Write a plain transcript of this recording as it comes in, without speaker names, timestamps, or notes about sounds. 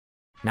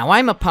Now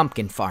I'm a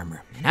pumpkin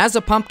farmer, and as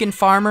a pumpkin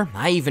farmer,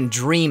 I even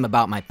dream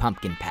about my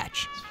pumpkin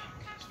patch.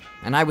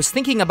 And I was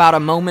thinking about a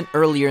moment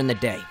earlier in the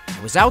day.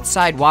 I was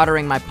outside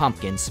watering my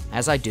pumpkins,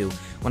 as I do,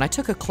 when I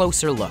took a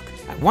closer look.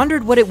 I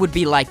wondered what it would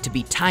be like to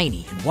be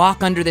tiny and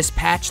walk under this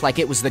patch like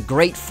it was the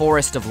great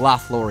forest of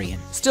Lothlorien.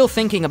 Still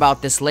thinking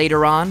about this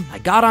later on, I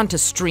got onto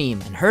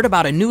Stream and heard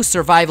about a new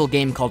survival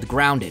game called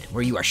Grounded,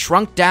 where you are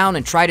shrunk down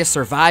and try to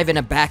survive in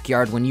a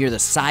backyard when you're the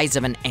size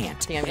of an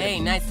ant. Hey,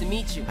 nice to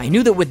meet you. I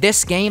knew that with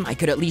this game, I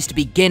could at least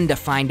begin to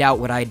find out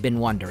what I had been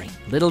wondering.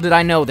 Little did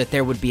I know that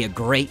there would be a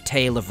great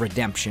tale of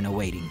redemption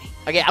awaiting me.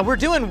 Okay, we're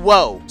doing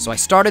whoa. So I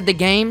started the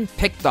game,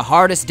 picked the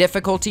hardest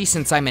difficulty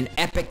since I'm an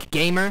epic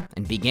gamer,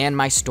 and began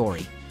my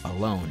story,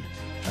 alone.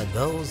 Are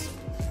those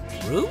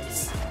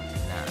roots?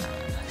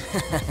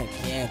 Nah,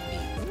 can't be.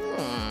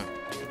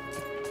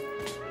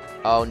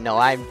 Oh no,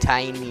 I'm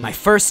tiny. My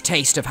first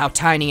taste of how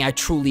tiny I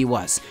truly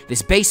was.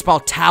 This baseball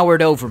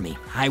towered over me.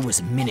 I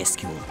was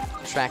minuscule.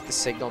 Track the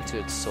signal to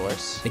its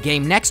source. The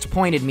game next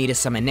pointed me to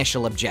some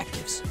initial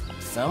objectives.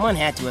 Someone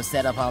had to have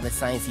set up all this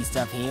sciencey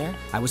stuff here.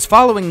 I was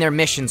following their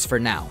missions for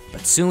now,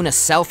 but soon a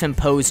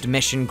self-imposed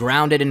mission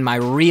grounded in my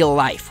real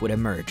life would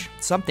emerge.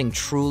 Something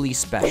truly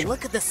special. Hey,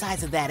 look at the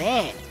size of that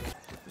ant.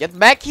 Get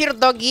back here,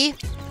 doggy.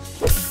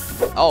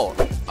 Oh.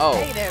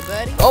 Hey there,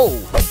 buddy. Oh.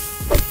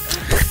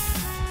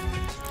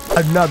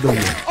 Another one.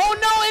 Oh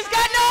no, he's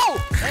got no!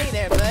 Hey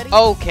there, buddy.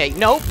 Okay,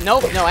 nope,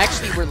 no,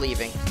 actually we're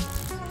leaving.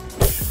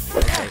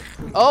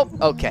 Oh,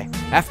 okay.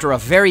 After a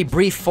very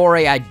brief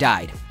foray, I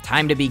died.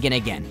 Time to begin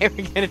again. We're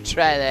gonna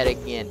try that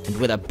again. And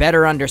with a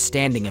better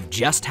understanding of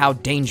just how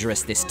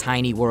dangerous this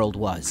tiny world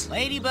was.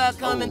 Ladybug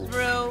coming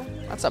through.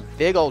 That's a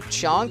big old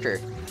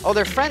chonker. Oh,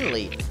 they're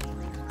friendly.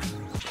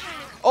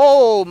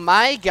 Oh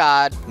my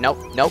god. Nope.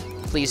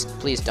 Please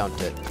don't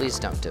do it. Please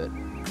don't do it.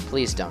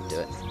 Please don't do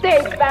it.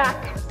 Stay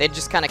back. They're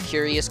just kind of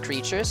curious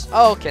creatures.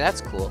 Oh, okay,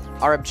 that's cool.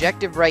 Our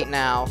objective right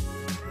now,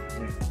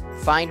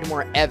 find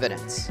more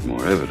evidence.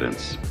 More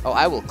evidence. Oh,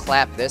 I will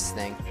clap this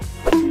thing.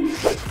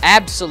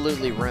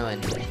 Absolutely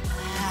ruined.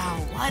 Wow,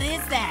 what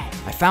is that?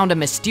 I found a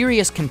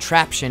mysterious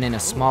contraption in a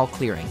small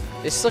clearing.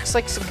 This looks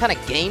like some kind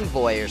of Game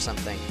Boy or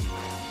something.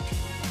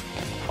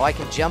 Oh, I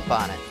can jump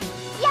on it.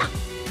 Yeah.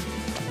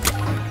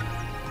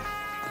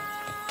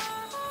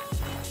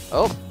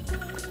 Oh.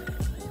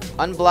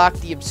 Unblock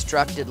the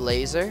obstructed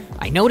laser.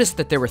 I noticed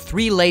that there were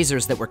 3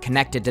 lasers that were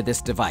connected to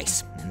this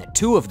device, and that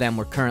 2 of them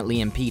were currently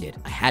impeded.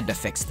 I had to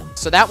fix them.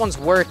 So that one's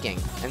working,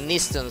 and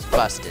this one's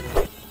busted.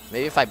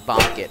 Maybe if I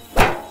bonk it.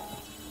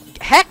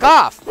 Heck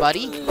off,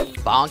 buddy!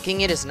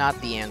 Bonking it is not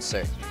the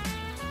answer.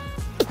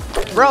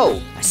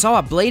 Bro! I saw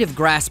a blade of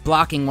grass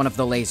blocking one of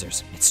the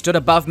lasers. It stood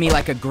above me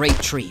like a great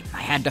tree.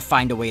 I had to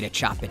find a way to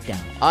chop it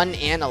down.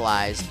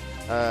 Unanalyzed.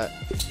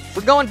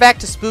 We're going back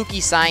to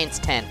Spooky Science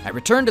 10. I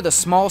returned to the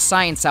small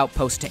science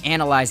outpost to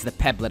analyze the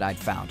pebblet I'd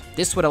found.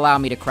 This would allow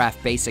me to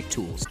craft basic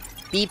tools.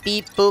 Beep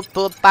beep boop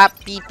boop bop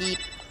beep beep.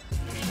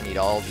 I need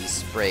all these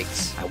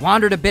sprigs. I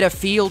wandered a bit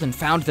afield and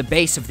found the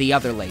base of the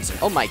other laser.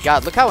 Oh my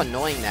god, look how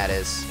annoying that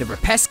is. There were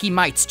pesky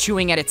mites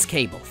chewing at its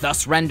cable,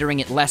 thus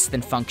rendering it less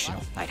than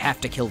functional. I'd have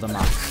to kill them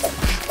off.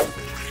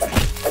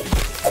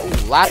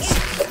 Oh, lots.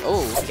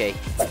 Oh, okay.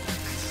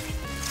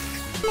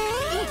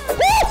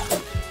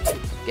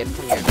 Get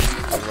from here,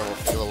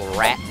 you little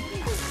rat.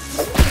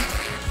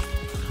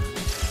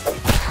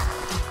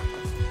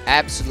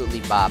 Absolutely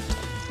bopped.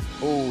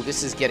 Oh,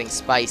 this is getting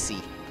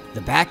spicy.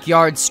 The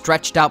backyard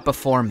stretched out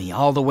before me,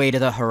 all the way to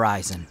the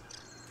horizon.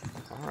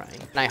 Alright.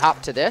 Can I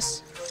hop to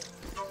this?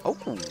 Oh,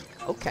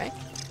 okay.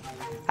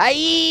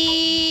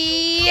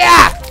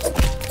 Hi-ya!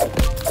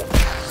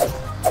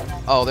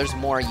 Oh, there's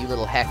more you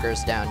little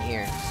heckers down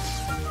here.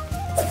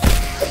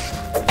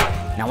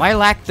 Now, I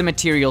lacked the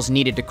materials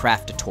needed to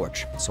craft a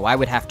torch, so I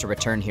would have to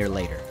return here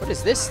later. What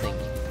is this thing?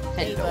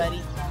 Hey,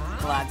 buddy.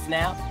 Clock's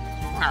now.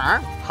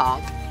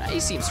 Honk. He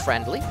seems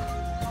friendly.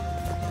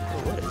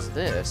 Oh, what is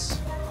this?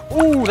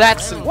 Ooh,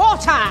 that's some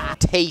water!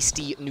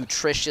 Tasty,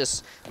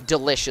 nutritious,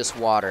 delicious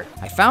water.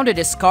 I found a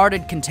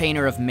discarded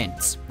container of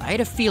mints. I had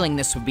a feeling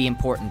this would be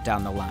important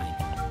down the line.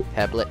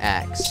 Pebblet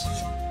axe.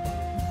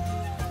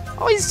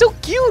 Oh, he's so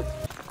cute!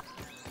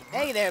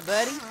 Hey there,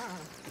 buddy.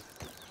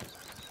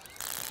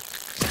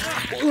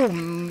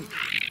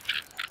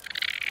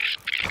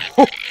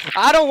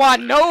 I don't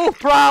want no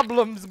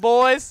problems,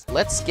 boys.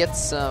 Let's get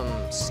some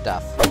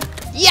stuff.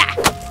 Yeah!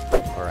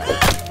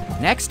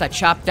 Alright. Next, I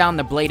chopped down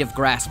the blade of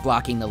grass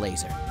blocking the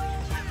laser.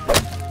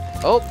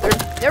 Oh,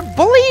 they're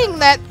bullying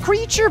that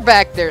creature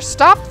back there.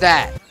 Stop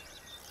that.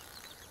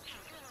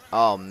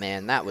 Oh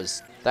man, that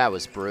was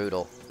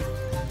brutal.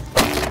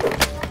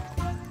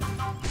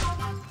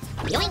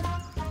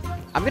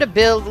 I'm gonna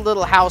build a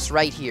little house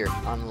right here.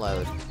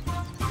 Unload.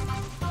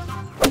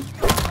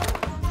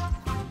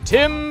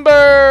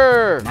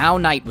 Timber! Now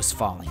night was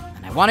falling,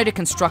 and I wanted to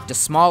construct a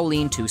small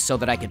lean-to so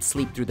that I could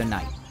sleep through the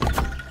night.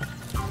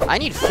 I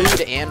need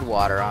food and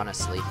water,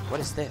 honestly.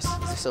 What is this?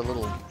 Is this a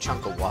little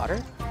chunk of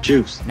water?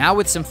 Juice. Now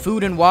with some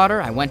food and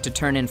water, I went to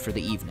turn in for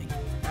the evening.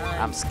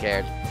 I'm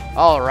scared.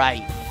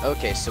 Alright.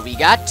 Okay, so we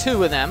got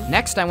 2 of them.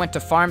 Next, I went to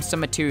farm some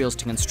materials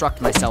to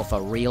construct myself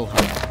a real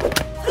home.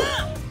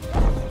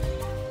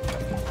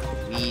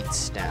 Weed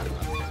stem.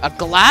 A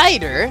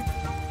glider?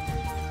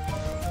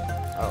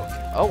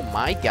 Okay. Oh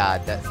my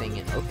god, that thing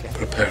is... Okay.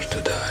 Prepare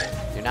to die.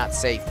 You're not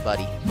safe,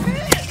 buddy.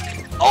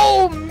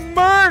 Oh,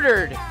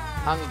 murdered!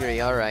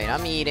 Hungry, alright.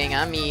 I'm eating.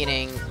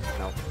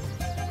 Nope.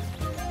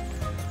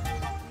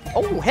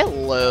 Oh,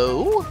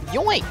 hello.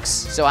 Yoinks.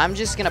 So I'm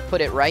just gonna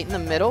put it right in the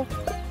middle.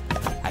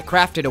 I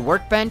crafted a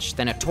workbench,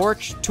 then a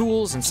torch,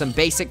 tools, and some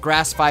basic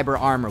grass fiber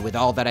armor with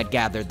all that I'd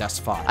gathered thus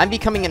far. I'm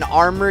becoming an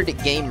armored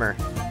gamer.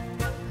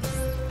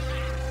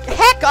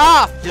 Heck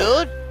off,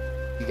 dude!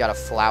 You got a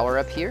flower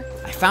up here?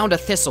 I found a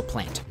thistle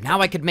plant.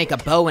 Now I could make a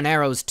bow and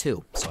arrows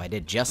too, so I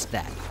did just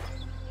that.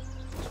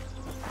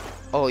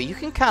 Oh, you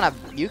can kind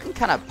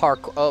of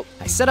park. Oh,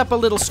 I set up a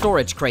little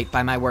storage crate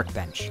by my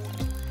workbench.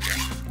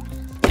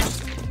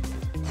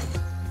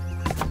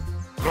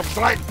 The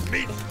black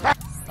meat.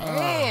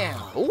 Damn.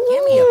 ooh,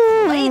 Give me a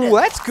plate of...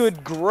 that's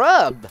good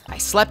grub. I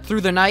slept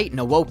through the night and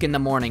awoke in the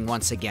morning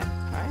once again.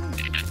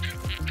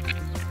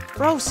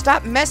 Bro,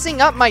 stop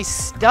messing up my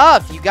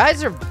stuff. You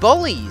guys are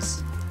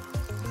bullies.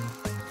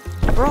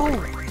 Bro,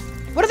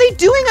 what are they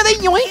doing? Are they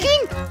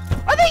yoinking?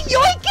 Are they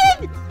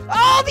yoinking?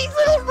 Oh, these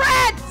little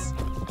rats!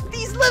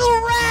 These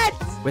little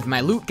rats! With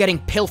my loot getting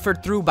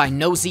pilfered through by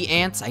nosy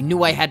ants, I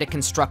knew I had to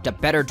construct a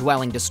better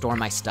dwelling to store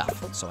my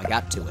stuff, so I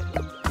got to it.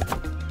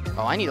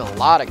 Oh, I need a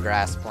lot of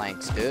grass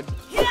planks, dude.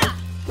 Yeah.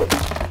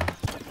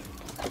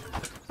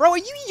 Bro, are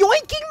you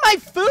yoinking my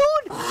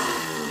food?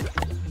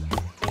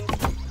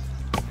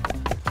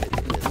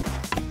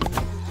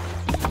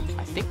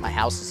 I think my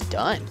house is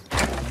done.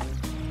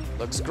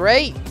 Looks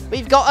great.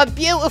 We've got a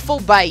beautiful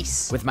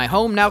base. With my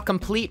home now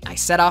complete, I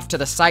set off to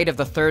the site of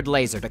the 3rd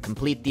laser to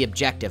complete the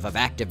objective of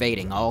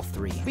activating all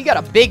 3. We got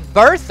a big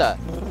Bertha.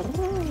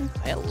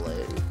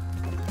 Hello.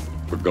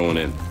 We're going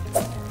in.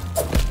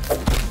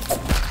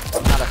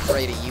 I'm not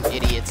afraid of you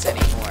idiots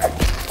anymore.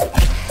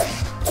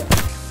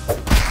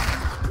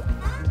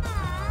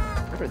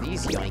 What are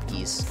these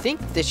yoinkies? I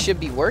think this should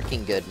be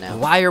working good The now.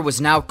 wire was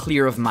now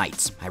clear of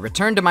mites. I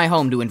returned to my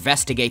home to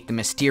investigate the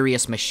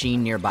mysterious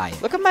machine nearby it.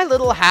 Look at my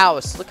little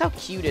house. Look how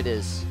cute it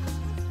is.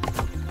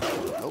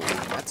 Oh,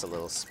 that's a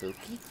little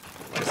spooky.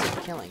 What is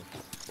it killing?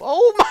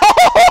 Oh my!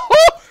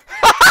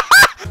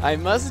 I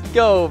must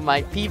go.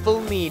 My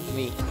people need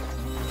me.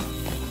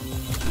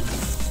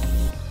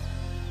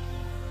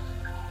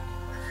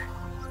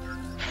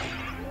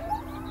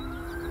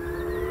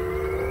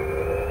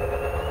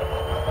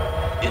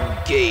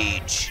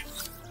 Engage.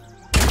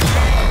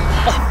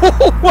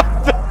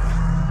 What the?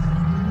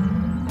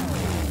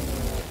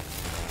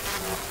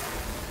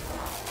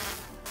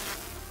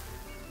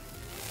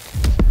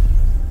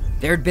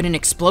 There had been an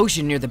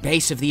explosion near the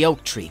base of the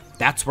oak tree.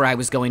 That's where I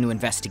was going to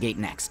investigate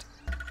next.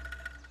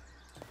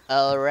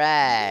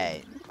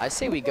 Alright. I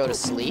say we go to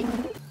sleep.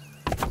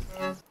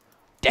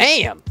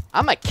 Damn!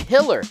 I'm a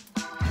killer.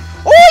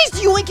 Oh,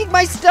 he's yoinking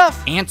my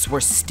stuff! Ants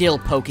were still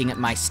poking at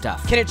my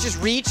stuff. Can it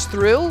just reach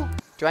through?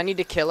 Do I need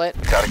to kill it?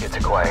 Gotta get to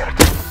quiet.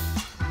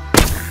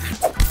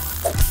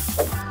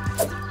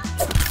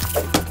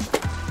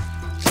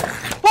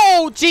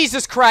 Oh,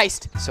 Jesus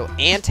Christ! So,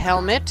 ant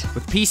helmet.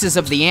 With pieces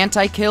of the ant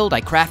I killed,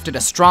 I crafted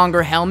a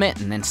stronger helmet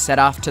and then set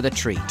off to the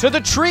tree. To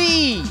the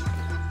tree!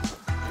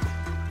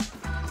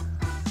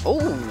 Oh,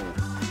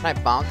 can I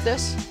bonk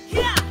this?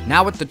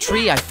 Now at the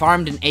tree, I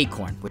farmed an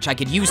acorn, which I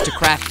could use to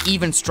craft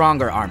even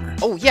stronger armor.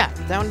 Oh, yeah,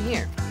 down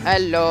here.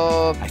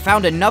 Hello. I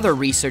found another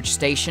research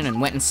station and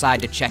went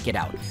inside to check it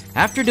out.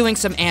 After doing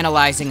some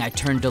analyzing, I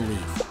turned to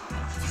leave.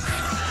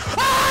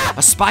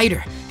 A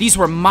spider! These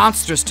were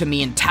monsters to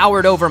me and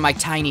towered over my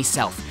tiny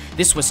self.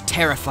 This was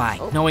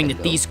terrifying, knowing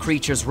that these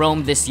creatures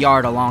roamed this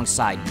yard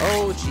alongside me.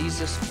 Oh,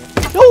 Jesus.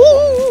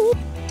 Oh,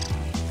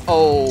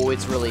 oh,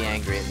 it's really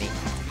angry at me.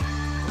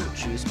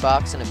 Juice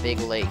box and a big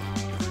lake.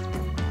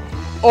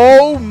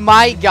 Oh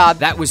my god.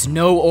 That was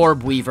no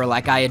orb weaver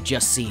like I had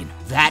just seen.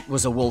 That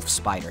was a wolf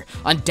spider,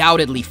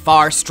 undoubtedly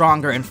far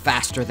stronger and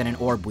faster than an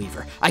orb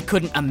weaver. I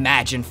couldn't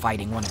imagine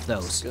fighting one of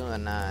those. What's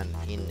going on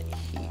in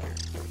here?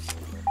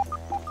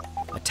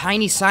 A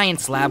tiny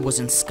science lab was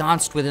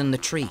ensconced within the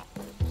tree.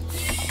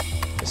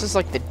 This is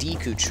like the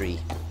Deku tree.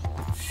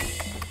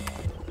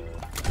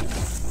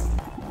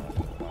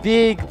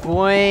 Big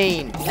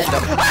brain.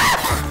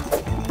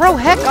 Bro,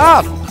 heck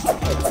off.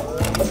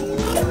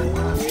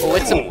 Oh,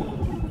 it's a...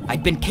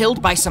 I'd been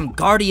killed by some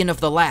guardian of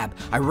the lab.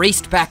 I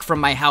raced back from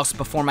my house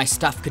before my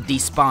stuff could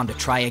despawn to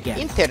try again.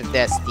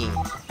 Interesting.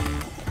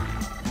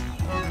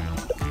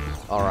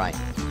 Alright.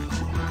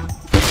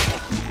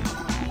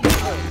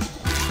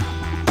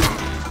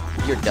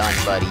 You're done,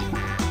 buddy.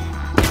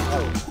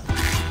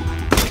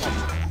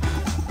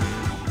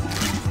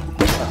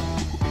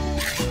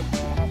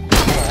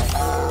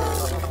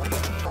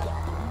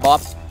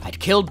 Bop. I'd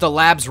killed the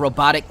lab's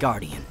robotic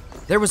guardian.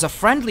 There was a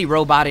friendly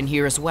robot in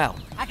here as well.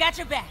 I got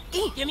your back.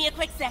 Give me a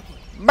quick second.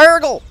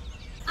 Burgle!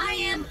 I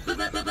am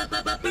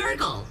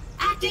Burgle,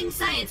 acting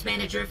science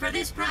manager for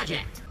this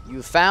project.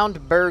 You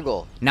found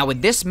Burgle. Now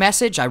with this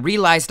message, I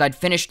realized I'd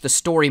finished the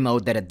story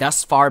mode that had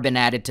thus far been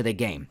added to the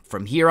game.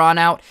 From here on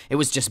out, it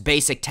was just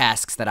basic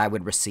tasks that I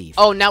would receive.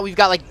 Oh, now we've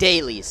got like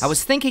dailies. I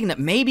was thinking that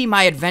maybe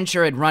my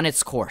adventure had run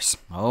its course.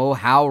 Oh,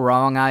 how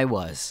wrong I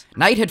was.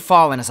 Night had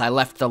fallen as I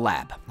left the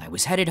lab. I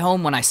was headed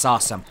home when I saw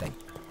something.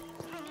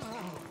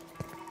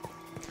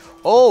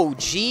 Oh,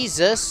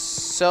 Jesus.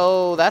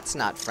 So that's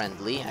not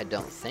friendly, I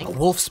don't think. A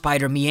wolf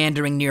spider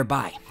meandering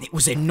nearby. It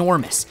was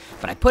enormous,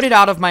 but I put it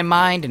out of my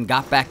mind and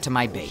got back to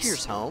my base.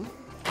 Here's home.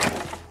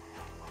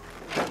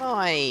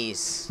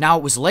 Nice. Now,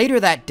 it was later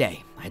that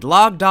day. I'd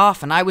logged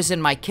off and I was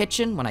in my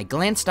kitchen when I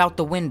glanced out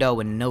the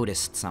window and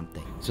noticed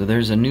something. So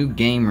there's a new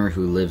gamer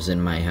who lives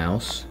in my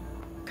house.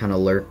 Kinda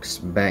lurks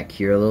back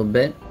here a little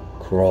bit.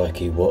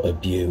 Crikey, what a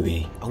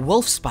beauty. A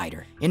wolf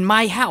spider in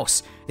my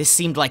house. This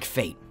seemed like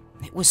fate.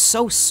 It was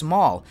so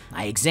small.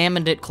 I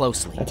examined it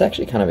closely. That's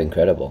actually kind of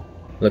incredible.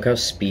 Look how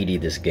speedy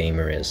this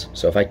gamer is.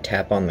 So if I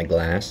tap on the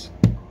glass...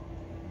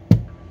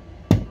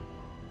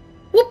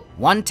 Whoop!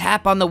 One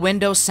tap on the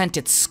window sent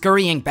it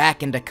scurrying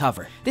back into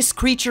cover. This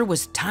creature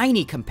was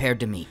tiny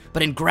compared to me,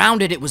 but in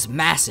grounded it was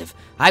massive.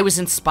 I was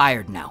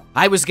inspired now.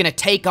 I was gonna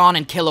take on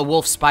and kill a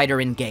wolf spider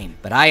in-game,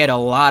 but I had a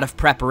lot of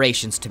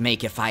preparations to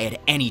make if I had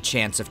any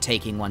chance of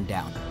taking one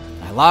down.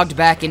 I logged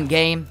back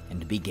in-game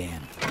and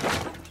began.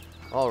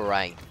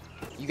 Alright.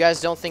 You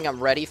guys don't think I'm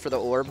ready for the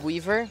Orb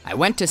Weaver? I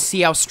went to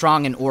see how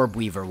strong an Orb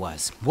Weaver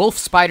was. Wolf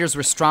spiders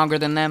were stronger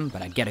than them,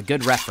 but I'd get a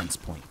good reference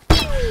point.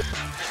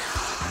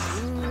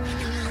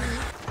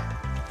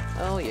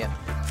 Oh, yeah.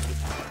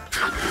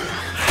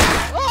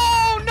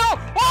 Oh, no!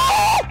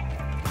 Oh!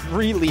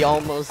 Really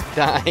almost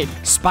died.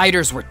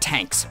 Spiders were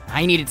tanks.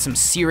 I needed some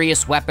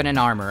serious weapon and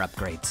armor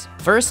upgrades.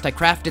 First, I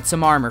crafted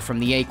some armor from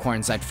the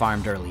acorns I'd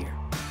farmed earlier.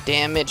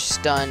 Damage,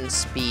 stun,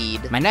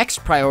 speed. My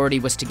next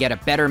priority was to get a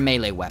better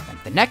melee weapon.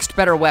 The next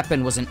better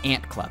weapon was an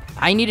ant club.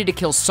 I needed to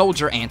kill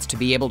soldier ants to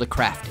be able to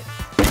craft it.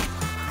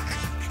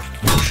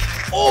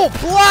 Oh,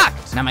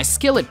 blocked! Now my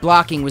skill at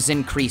blocking was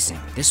increasing.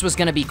 This was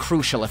gonna be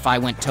crucial if I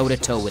went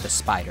toe-to-toe with a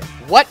spider.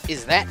 What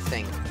is that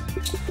thing?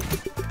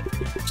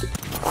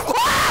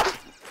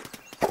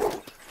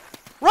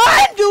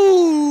 Run,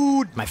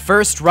 dude! My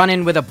first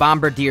run-in with a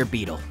bombardier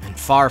beetle, and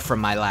far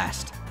from my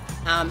last.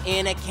 I'm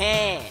in a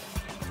can,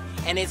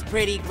 and it's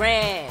pretty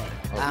grand.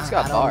 Oh, he's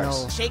got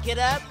bars. Shake it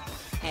up,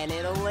 and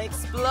it'll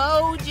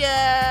explode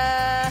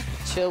ya.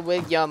 Chill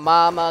with your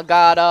mama,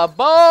 got a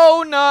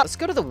boner. Let's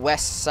go to the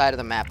west side of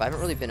the map. I haven't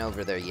really been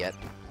over there yet.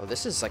 Oh,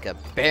 this is like a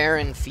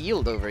barren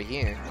field over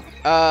here.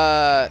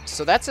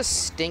 So that's a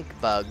stink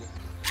bug.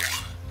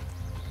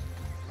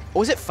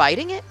 Oh, is it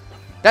fighting it?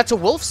 That's a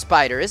wolf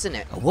spider, isn't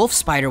it? A wolf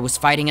spider was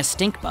fighting a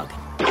stink bug.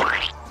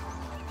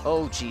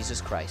 Oh, Jesus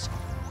Christ.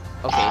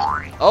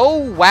 Okay.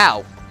 Oh,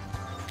 wow.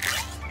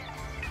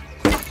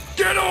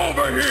 Get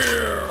over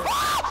here!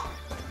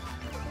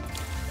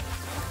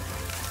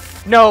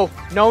 No,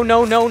 no,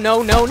 no, no,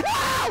 no, no, no!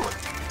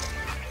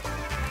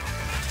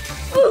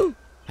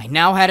 I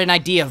now had an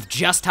idea of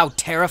just how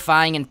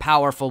terrifying and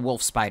powerful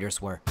wolf spiders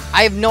were.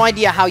 I have no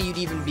idea how you'd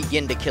even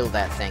begin to kill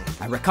that thing.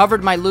 I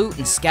recovered my loot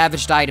and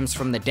scavenged items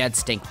from the dead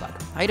stink bug.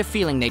 I had a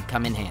feeling they'd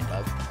come in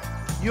handy.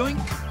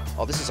 Yoink.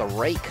 Oh, this is a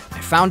rake.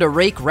 I found a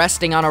rake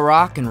resting on a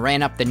rock and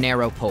ran up the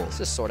narrow pole. This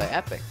is sort of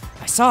epic.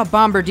 I saw a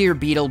bombardier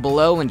beetle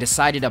below and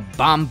decided to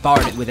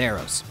bombard it with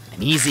arrows.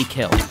 An easy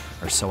kill,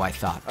 or so I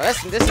thought. Oh,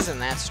 this isn't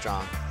that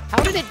strong.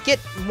 How did it get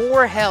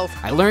more health?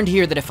 I learned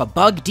here that if a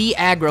bug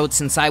de-aggroed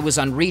since I was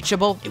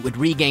unreachable, it would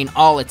regain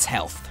all its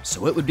health.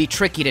 So it would be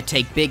tricky to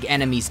take big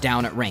enemies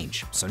down at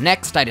range. So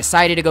next, I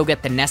decided to go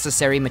get the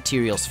necessary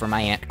materials for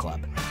my ant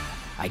club.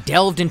 I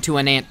delved into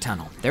an ant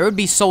tunnel. There would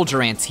be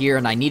soldier ants here,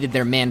 and I needed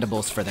their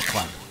mandibles for the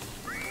club.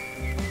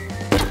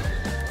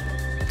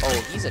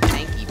 Oh, he's a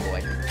tanky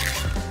boy.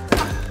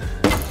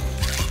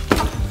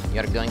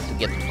 You're going to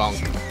get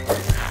bunked.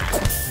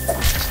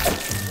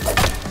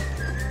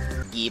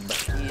 Gib.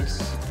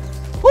 Yes.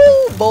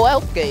 Woo, boy,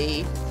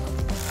 okay.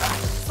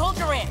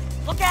 Soldier ant,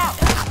 look out!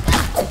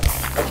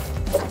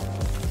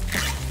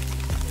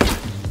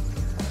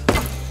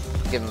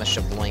 Give him a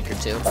shabloink or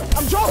two.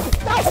 I'm joking!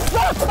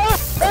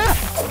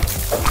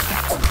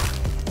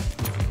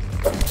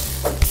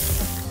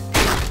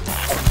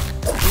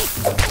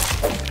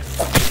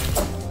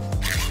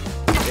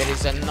 There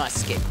is a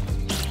musket.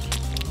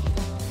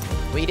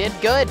 We did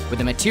good. With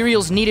the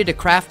materials needed to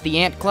craft the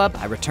ant club,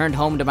 I returned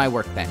home to my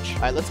workbench.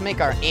 All right, let's make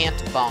our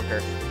ant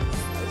bonker.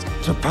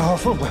 It's a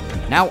powerful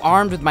weapon. Now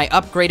armed with my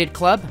upgraded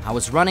club, I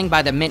was running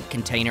by the mint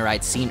container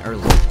I'd seen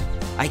earlier.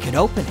 I could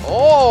open it.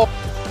 Oh!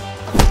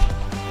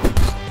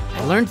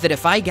 I learned that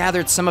if I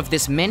gathered some of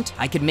this mint,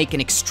 I could make an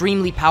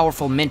extremely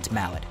powerful mint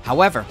mallet.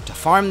 However, to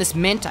farm this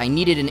mint, I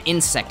needed an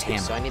insect hammer.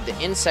 So I need the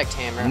insect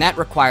hammer. And that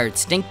required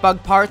stink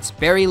bug parts,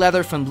 berry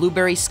leather from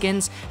blueberry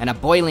skins, and a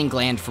boiling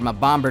gland from a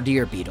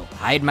bombardier beetle.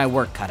 I had my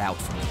work cut out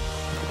for me.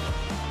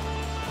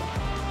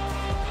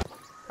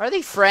 Are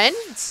they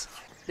friends?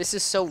 This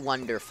is so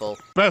wonderful.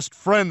 Best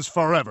friends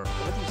forever.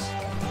 What are these?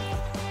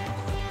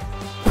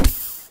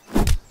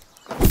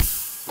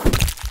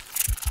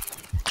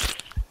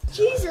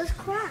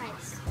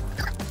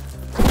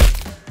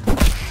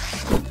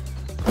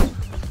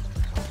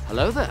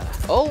 Hello there.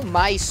 Oh,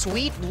 my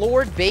sweet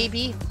lord,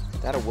 baby. Is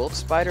that a wolf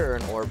spider or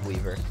an orb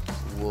weaver?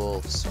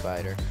 Wolf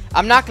spider.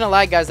 I'm not gonna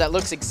lie, guys, that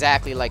looks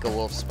exactly like a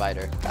wolf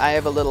spider. I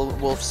have a little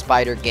wolf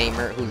spider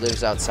gamer who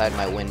lives outside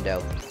my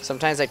window.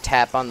 Sometimes I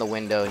tap on the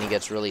window and he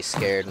gets really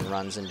scared and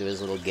runs into his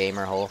little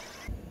gamer hole.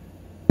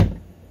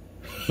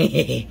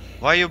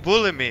 Why you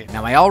bully me?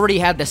 Now, I already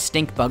had the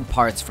stink bug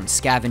parts from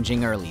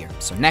scavenging earlier,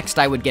 so next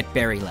I would get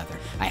berry leather.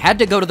 I had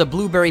to go to the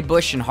blueberry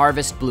bush and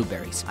harvest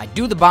blueberries. I'd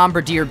do the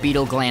bombardier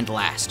beetle gland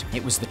last.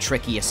 It was the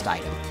trickiest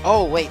item.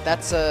 Oh, wait,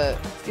 that's a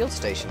field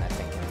station, I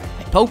think.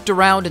 I poked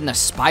around in the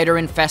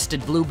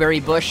spider-infested blueberry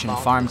bush and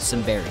farmed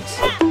some berries.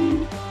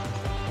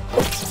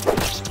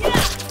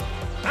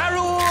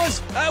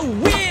 Arrows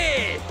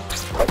away!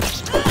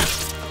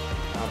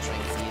 I'll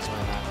drink these,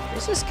 why not?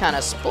 This is kind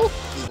of spooky.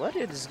 What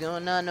is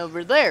going on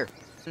over there?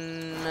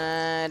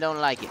 I don't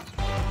like it.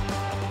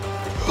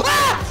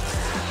 Ah!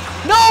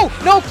 No!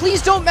 No,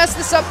 please don't mess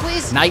this up,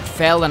 please! Night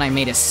fell and I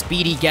made a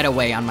speedy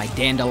getaway on my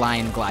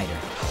dandelion glider.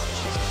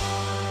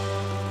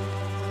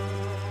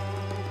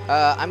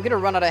 I'm gonna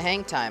run out of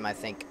hang time, I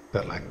think.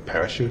 That like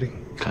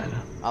parachuting?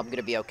 Kinda. I'm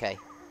gonna be okay.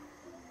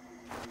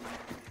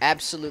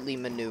 Absolutely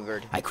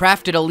maneuvered. I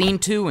crafted a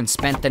lean-to and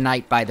spent the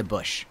night by the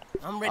bush.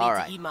 I'm ready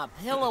to eat my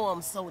pillow,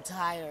 I'm so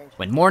tired.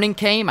 When morning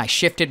came, I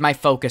shifted my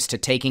focus to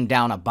taking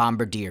down a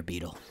bombardier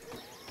beetle.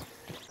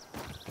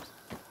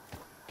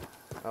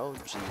 Oh,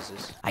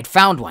 Jesus. I'd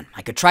found one.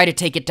 I could try to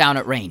take it down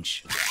at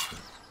range.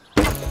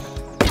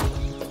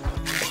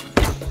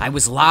 I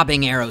was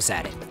lobbing arrows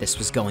at it. This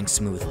was going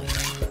smoothly.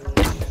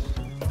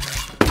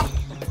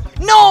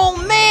 No,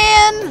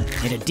 man!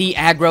 It had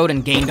de-aggroed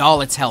and gained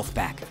all its health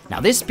back. Now,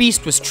 this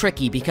beast was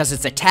tricky because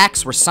its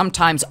attacks were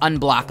sometimes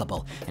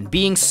unblockable, and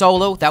being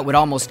solo, that would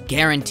almost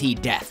guarantee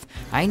death.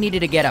 I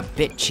needed to get a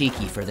bit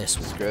cheeky for this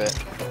one. Screw it.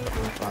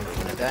 I'm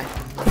gonna die.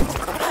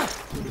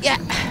 Yeah!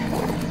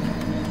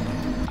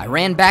 I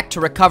ran back to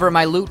recover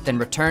my loot, then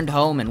returned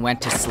home and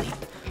went to sleep.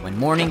 When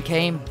morning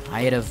came,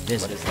 I had a What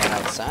visitor. is that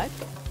outside?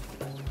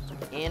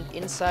 And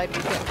inside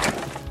we go.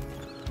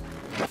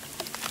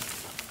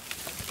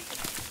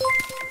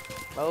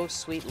 Oh,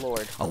 sweet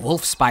lord. A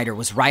wolf spider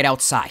was right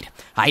outside.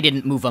 I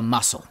didn't move a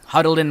muscle.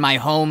 Huddled in my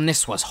home,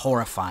 this was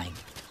horrifying.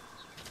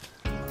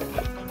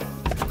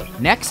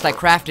 Next, I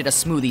crafted a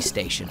smoothie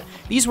station.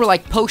 These were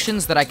like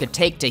potions that I could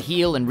take to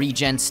heal and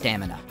regen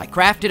stamina. I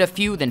crafted a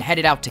few, then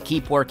headed out to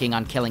keep working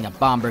on killing a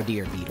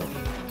bombardier beetle.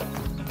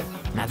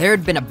 Now, there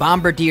had been a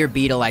bombardier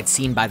beetle I'd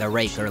seen by the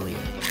rake earlier.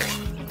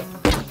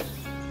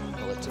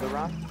 Pull it to the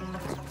rock.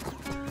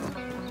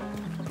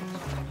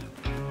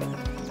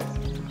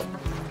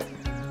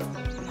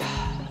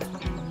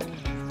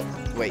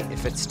 Wait,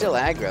 if it's still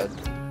aggroed.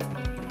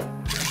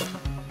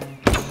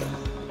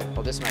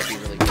 Oh, this might be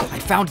really good. I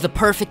found the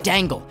perfect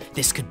angle.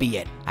 This could be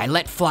it. I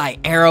let fly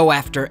arrow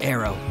after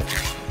arrow.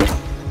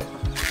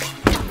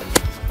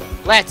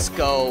 Let's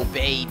go,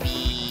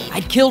 baby.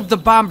 I'd killed the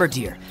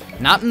bombardier.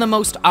 Not in the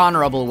most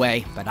honorable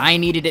way, but I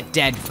needed it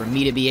dead for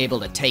me to be able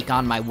to take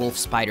on my wolf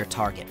spider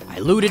target. I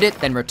looted it,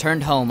 then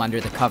returned home under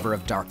the cover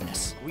of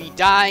darkness. We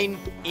dined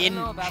in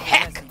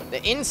heck.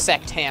 The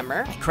insect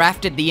hammer. I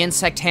crafted the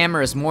insect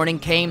hammer as morning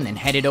came, then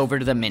headed over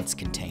to the mince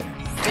container.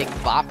 Big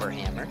bopper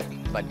hammer.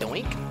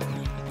 Badoink.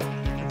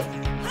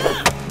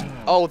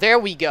 Oh, there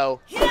we go.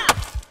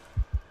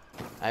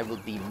 I will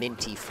be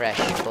minty fresh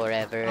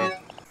forever.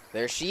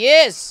 There she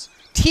is.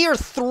 Tier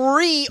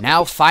 3.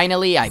 Now,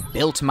 finally, I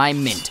built my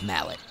mint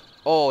mallet.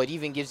 Oh, it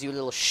even gives you a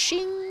little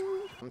shing.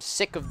 I'm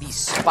sick of these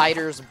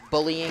spiders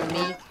bullying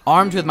me.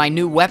 Armed with my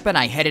new weapon,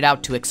 I headed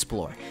out to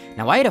explore.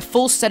 Now, I had a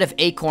full set of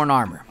acorn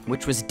armor,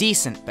 which was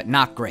decent, but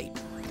not great.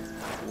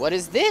 What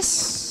is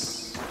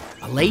this?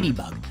 A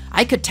ladybug.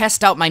 I could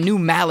test out my new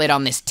mallet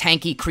on this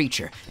tanky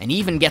creature, and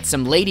even get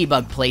some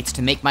ladybug plates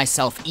to make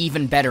myself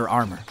even better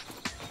armor.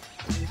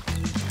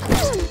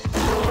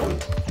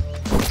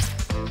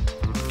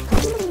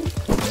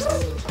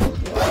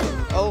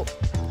 Oh.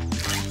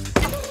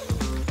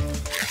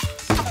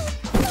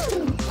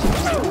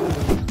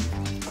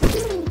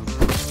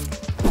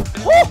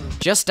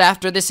 Just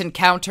after this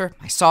encounter,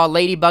 I saw a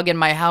ladybug in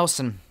my house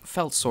and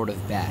felt sort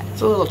of bad.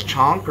 It's a little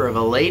chonker of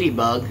a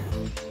ladybug.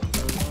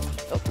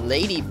 Oh,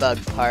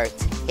 ladybug part.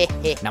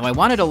 Now, I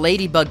wanted a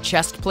ladybug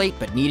chest plate,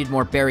 but needed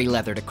more berry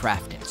leather to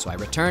craft it, so I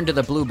returned to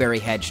the blueberry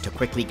hedge to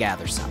quickly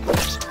gather some.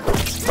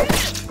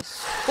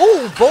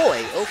 Oh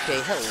boy.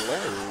 Okay,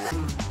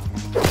 hello.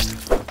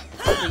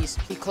 Please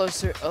be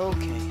closer.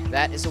 Okay,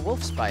 that is a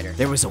wolf spider.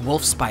 There was a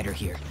wolf spider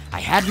here. I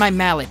had my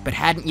mallet, but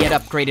hadn't yet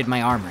upgraded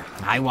my armor.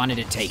 I wanted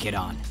to take it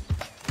on.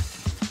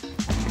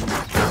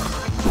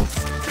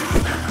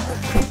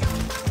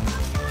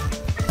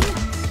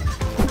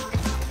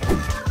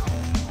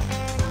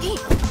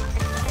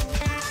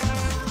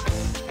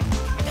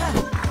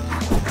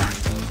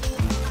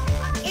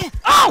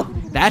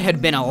 That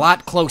had been a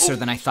lot closer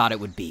than I thought it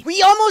would be.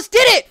 We almost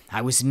did it!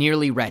 I was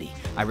nearly ready.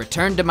 I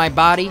returned to my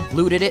body,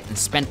 looted it, and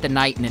spent the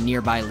night in a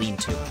nearby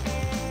lean-to.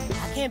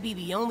 I can't be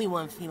the only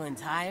one feeling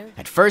tired.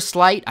 At first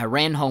light, I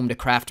ran home to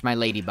craft my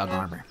ladybug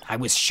armor. I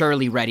was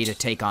surely ready to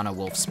take on a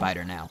wolf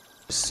spider now.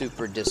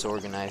 super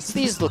disorganized.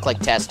 These look like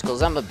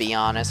testicles, I'm gonna be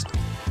honest.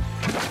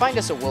 Find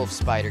us a wolf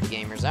spider,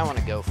 gamers. I want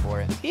to go for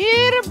it.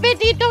 Here,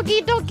 bitty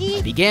doggy doggy.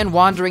 I began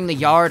wandering the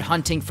yard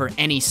hunting for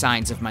any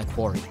signs of my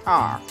quarry.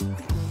 Ah.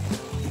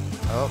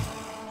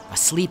 Oh. A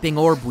sleeping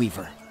orb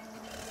weaver.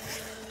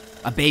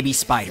 A baby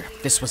spider.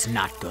 This was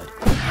not good.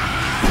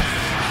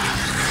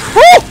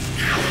 Woo!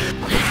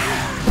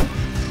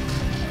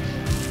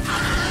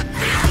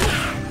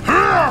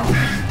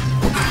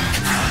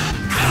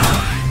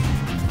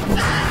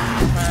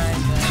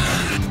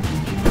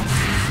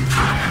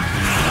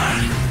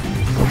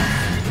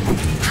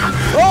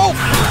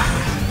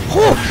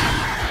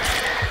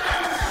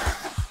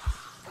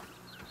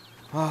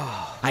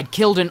 I'd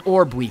killed an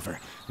orb weaver.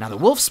 Now the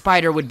wolf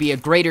spider would be a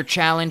greater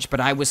challenge, but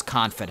I was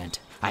confident.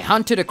 I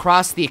hunted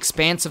across the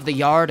expanse of the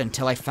yard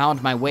until I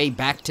found my way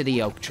back to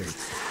the oak tree.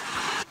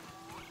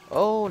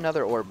 Oh,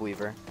 another orb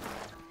weaver.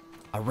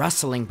 A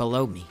rustling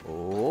below me.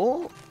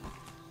 Oh.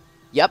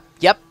 Yep.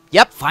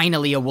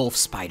 Finally a wolf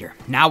spider.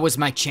 Now was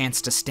my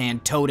chance to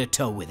stand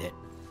toe-to-toe with it.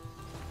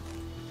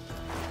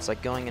 It's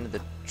like going into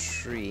the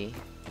tree.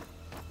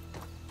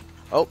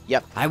 Oh,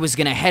 yep. I was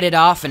gonna head it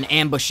off and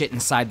ambush it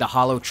inside the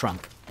hollow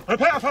trunk.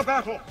 Prepare for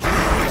battle!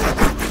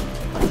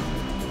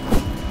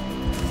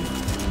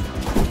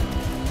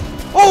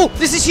 Oh,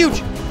 this is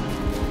huge!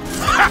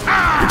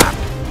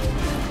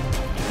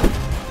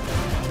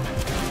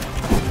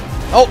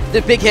 Oh,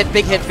 the big hit.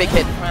 Big hit.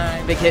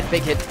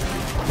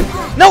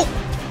 No!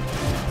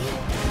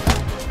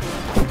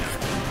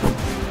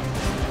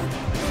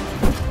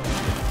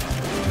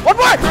 One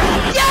more!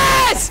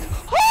 Yes!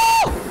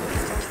 Oh!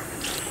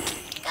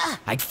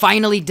 I'd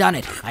finally done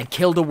it. I'd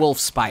killed a wolf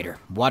spider.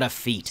 What a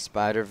feat.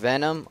 Spider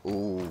venom?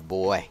 Ooh,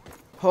 boy.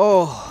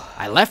 Oh.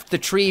 I left the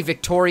tree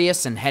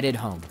victorious and headed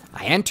home.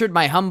 I entered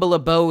my humble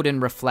abode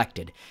and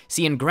reflected.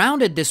 See, in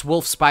Grounded, this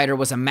wolf spider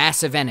was a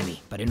massive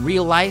enemy, but in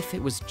real life,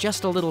 it was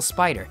just a little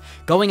spider,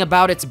 going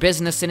about its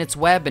business in its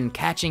web and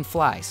catching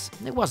flies.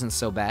 It wasn't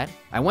so bad.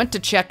 I went to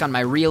check on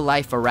my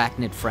real-life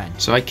arachnid friend.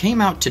 So I came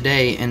out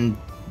today, and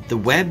the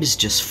web is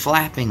just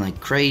flapping like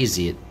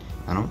crazy.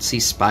 I don't see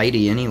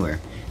Spidey anywhere.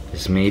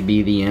 This may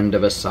be the end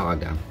of a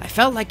saga. I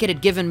felt like it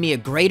had given me a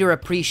greater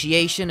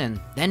appreciation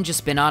and then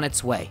just been on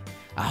its way.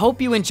 I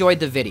hope you enjoyed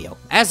the video.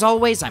 As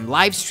always, I'm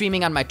live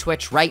streaming on my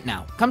Twitch right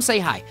now. Come say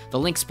hi, the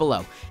link's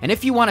below. And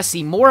if you want to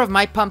see more of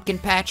my pumpkin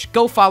patch,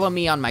 go follow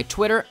me on my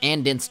Twitter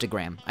and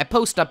Instagram. I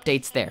post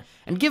updates there.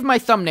 And give my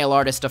thumbnail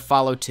artist a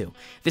follow too.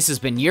 This has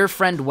been your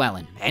friend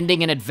Wellen,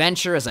 ending an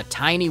adventure as a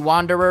tiny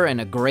wanderer in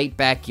a great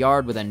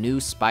backyard with a new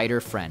spider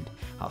friend.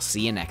 I'll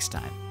see you next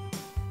time.